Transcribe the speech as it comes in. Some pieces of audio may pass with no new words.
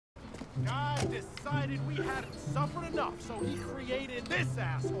God decided we hadn't suffered enough, so he created this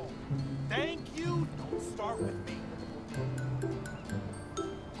asshole. Thank you. Don't start with me.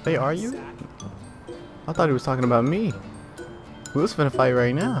 Hey, are you? I thought he was talking about me. We was finna fight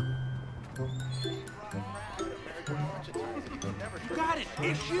right now. You got an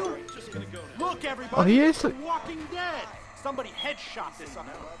issue? Look, everybody. Oh, he is? Walking Dead. Somebody headshot this up.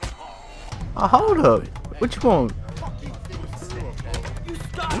 Oh, hold up. What you want? We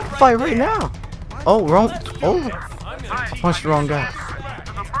can fight right now. Oh, wrong. Oh, punched the wrong guy.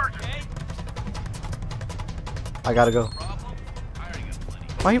 I gotta go.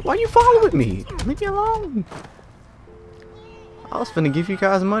 Why you following me? Leave me alone. I was finna give you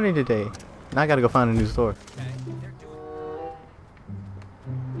guys money today. Now I gotta go find a new store.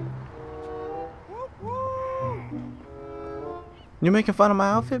 You making fun of my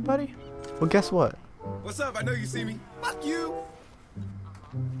outfit, buddy? Well, guess what? What's up? I know you see me. Fuck you.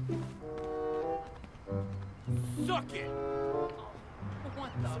 Suck it.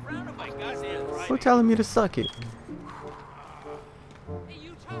 What the? Surrounded by goddamn right. Who telling me to suck it? Hey,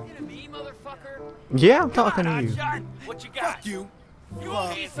 you talking to me, motherfucker? Yeah, I'm talking to you. What you got? Fuck you. You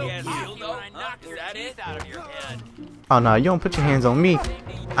won't be so cute when I knock your teeth out of your head. Oh no, you don't put your hands on me.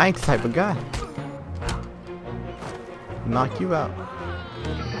 I ain't the type of guy. Knock you out.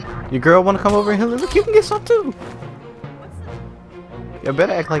 Your girl wanna come over here? Look, you can get some too. Y'all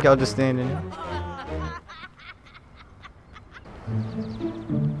better act like y'all just standing there.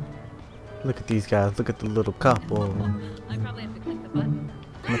 Look at these guys. Look at the little couple. I probably have to click the button.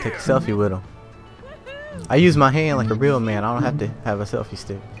 I'm gonna take a selfie with them. I use my hand like a real man. I don't have to have a selfie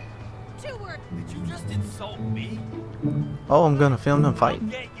stick. Did you just insult me? Oh, I'm gonna film them fighting.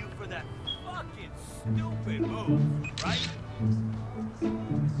 Get you for that fucking stupid move, right?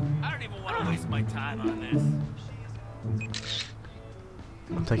 I don't even want to waste my time on this.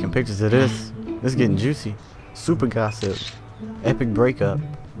 I'm taking pictures of this. This is getting juicy. Super gossip. Epic breakup.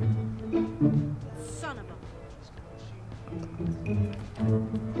 Son of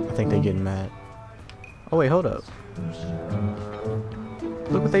I think they're getting mad. Oh wait, hold up.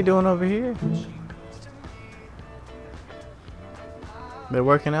 Look what they doing over here. They're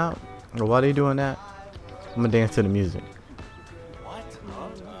working out. Or while they doing that, I'm gonna dance to the music.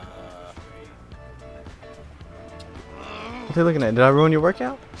 What they looking at? Did I ruin your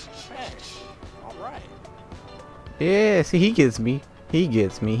workout? Alright. Yeah, see, he gets me. He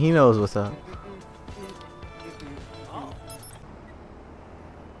gets me. He knows what's up.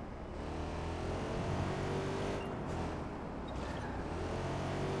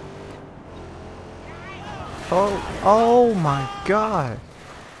 Oh my god.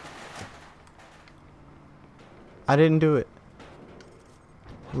 I didn't do it.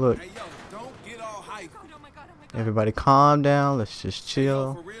 Look. Hey, yo, don't get all hype. Everybody calm down. Let's just Yo,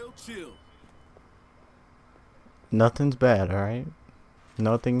 chill. for real, chill. Nothing's bad, alright?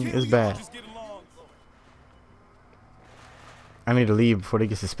 Nothing is bad. Just get along. I need to leave before they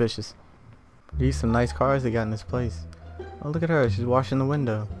get suspicious. These some nice cars they got in this place. Oh, look at her. She's washing the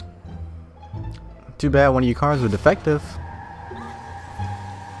window. Too bad one of your cars was defective.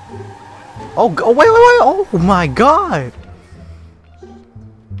 Oh, wait. Oh my god.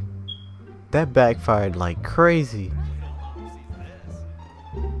 That backfired like crazy.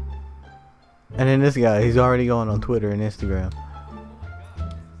 And then this guy, he's already going on Twitter and Instagram.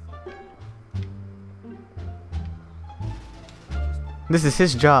 This is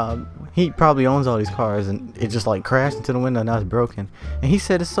his job. He probably owns all these cars and it just like crashed into the window, now it's broken. And he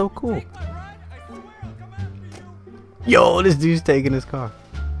said it's so cool. Yo, this dude's taking his car.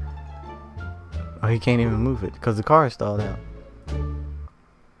 Oh, he can't even move it because the car is stalled out.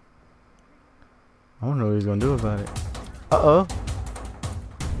 I don't know what he's gonna do about it. Uh-oh.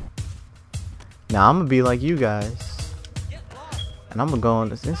 Now I'm gonna be like you guys. And I'm gonna go on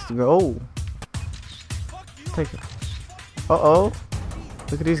this Instagram. Oh. Take it. Uh-oh.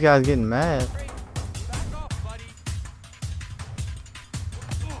 Look at these guys getting mad.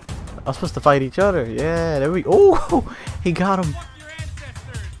 I'm supposed to fight each other. Yeah, there we go. Oh, he got him.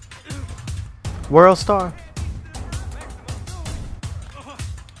 World star.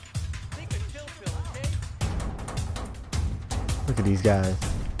 Look at these guys.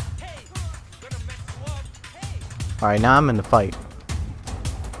 Alright, now I'm in the fight.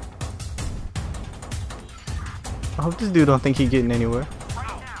 I hope this dude don't think he's getting anywhere.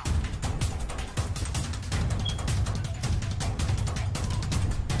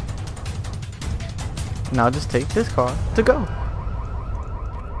 Now just take this car to go.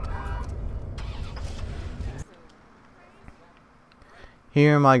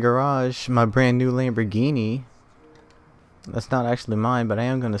 Here in my garage, my brand new Lamborghini. That's not actually mine, but I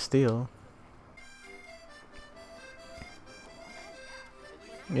am gonna steal.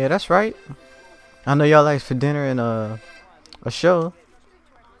 Yeah, that's right. I know y'all like for dinner and a show.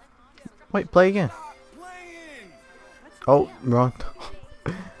 Wait, play again. Oh, wrong.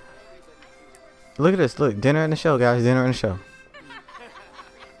 Look at this. Look, dinner and a show, guys. Dinner and a show.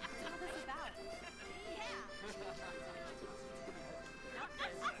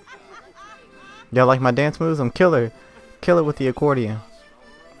 Y'all like my dance moves? I'm killer. Killer with the accordion.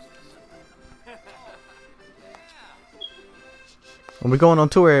 And we're going on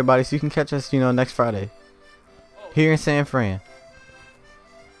tour, everybody, so you can catch us, you know, next Friday. Here in San Fran.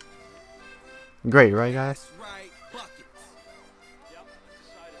 Great, right, guys?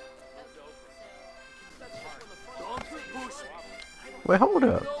 Wait, hold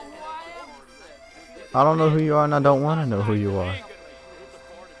up. I don't know who you are, and I don't want to know who you are.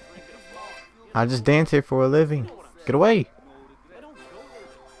 I just dance here for a living. Get away.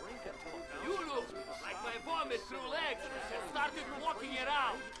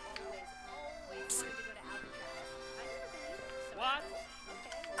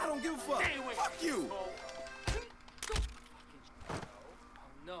 I don't give a fuck. Fuck you.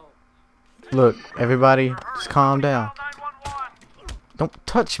 Look, everybody, just calm down. Don't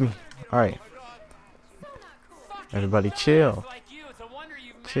touch me. Alright. Everybody chill.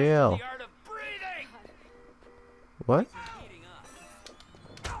 Chill. What?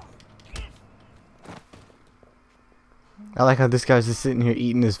 I like how this guy's just sitting here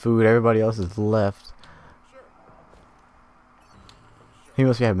eating his food. Everybody else is left. He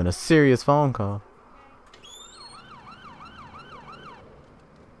must be having a serious phone call.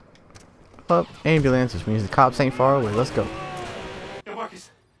 Up, ambulance, which means the cops ain't far away. Let's go. Yo,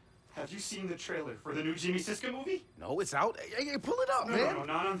 Marcus, have you seen the trailer for the new Jimmy Siska movie? No, it's out. Hey, pull it up, man. No,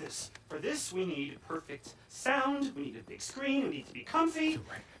 not on this. For this, we need perfect sound. We need a big screen. We need to be comfy.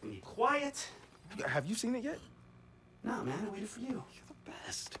 We need quiet. Have you seen it yet? No, man, I waited for you. You're the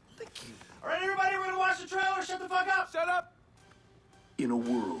best. Thank you. All right, everybody, we're gonna watch the trailer. Shut the fuck up. Shut up. In a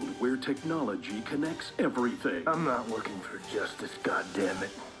world where technology connects everything, I'm not looking for justice, goddammit.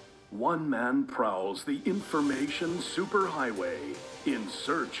 one man prowls the information superhighway in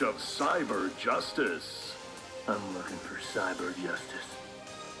search of cyber justice. I'm looking for cyber justice.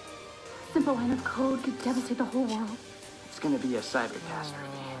 Simple line of code could devastate the whole world. It's gonna be a cyber catastrophe.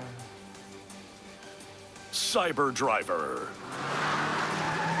 Cyber Driver.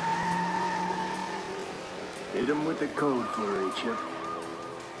 Hit him with the code flurry, Chip.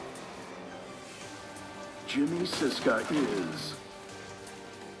 Jimmy Siska is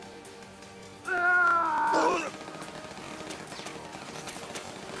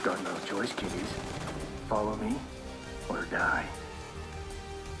Got no choice, kiddies. Follow me or die.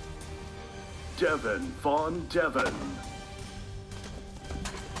 Devin Von Devin.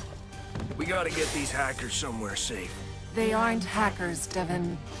 We gotta get these hackers somewhere safe. They aren't hackers,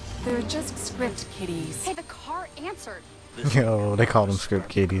 Devin. They're just script kiddies. Hey, the car answered. Yo, they call them script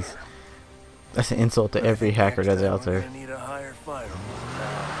kiddies. That's an insult to every hacker that's out there. Need a higher fire.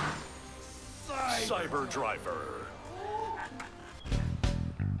 Cyber Driver.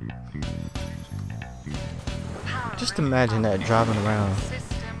 Just imagine that driving around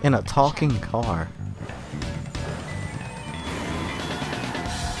in a talking car.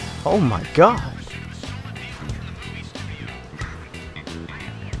 Oh my god.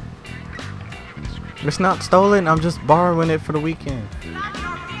 It's not stolen, I'm just borrowing it for the weekend.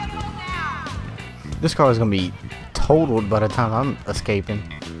 This car is gonna be totaled by the time I'm escaping.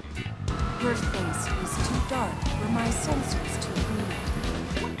 Your face was too dark for my sensors to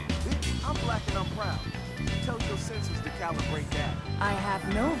read. I'm black and I'm proud. Tell your sensors to calibrate that. I have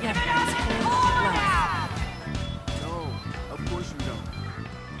no reference for black. No, of course you don't.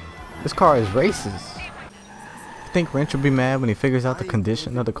 This car is racist. Think Wrench will be mad when he figures out the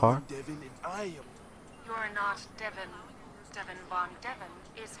condition of the car? Devin, and I am. You're not Devin. Devin Von Devin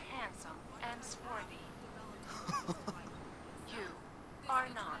is handsome and swarthy. You are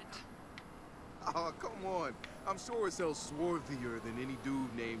not. Oh, come on. I'm sure it's hell swarthier than any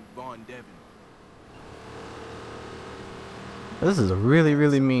dude named Von Devin. This is a really,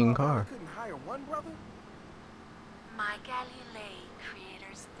 really mean car. Couldn't hire one brother? My Galilei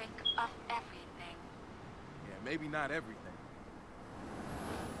creators think of everything. Yeah, maybe not everything.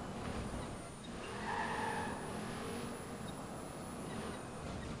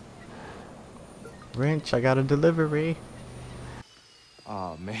 Wrench, I got a delivery.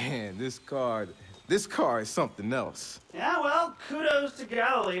 Oh man, this car is something else. Yeah, well, kudos to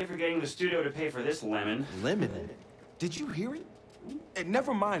Galilee for getting the studio to pay for this lemon. Lemon? Did you hear it? And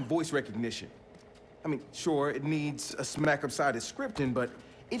never mind voice recognition. I mean, sure, it needs a smack-up-sided scripting, but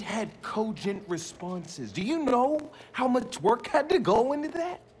it had cogent responses. Do you know how much work had to go into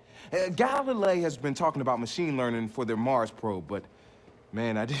that? Galilei has been talking about machine learning for their Mars probe, but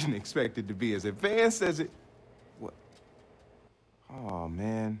man, I didn't expect it to be as advanced as it... What? Oh,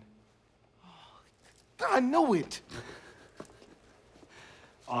 man. I knew it!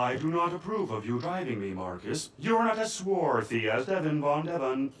 I do not approve of you driving me, Marcus. You're not as swarthy as Devin Von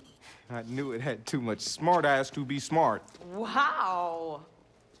Devon. I knew it had too much smart ass to be smart. Wow.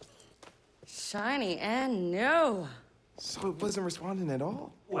 Shiny and new. So it wasn't responding at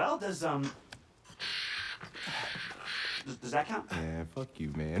all? Well, does that count? Yeah, fuck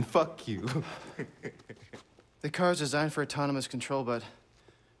you, man. Fuck you. The car's designed for autonomous control, but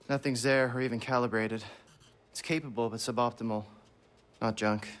nothing's there or even calibrated. It's capable, but suboptimal. Not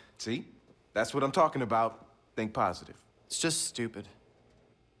junk. See? That's what I'm talking about. Think positive. It's just stupid.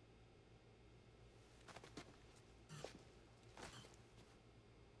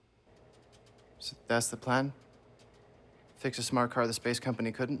 So that's the plan? Fix a smart car the space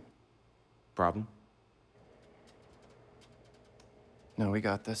company couldn't? Problem? No, we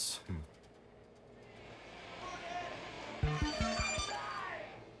got this.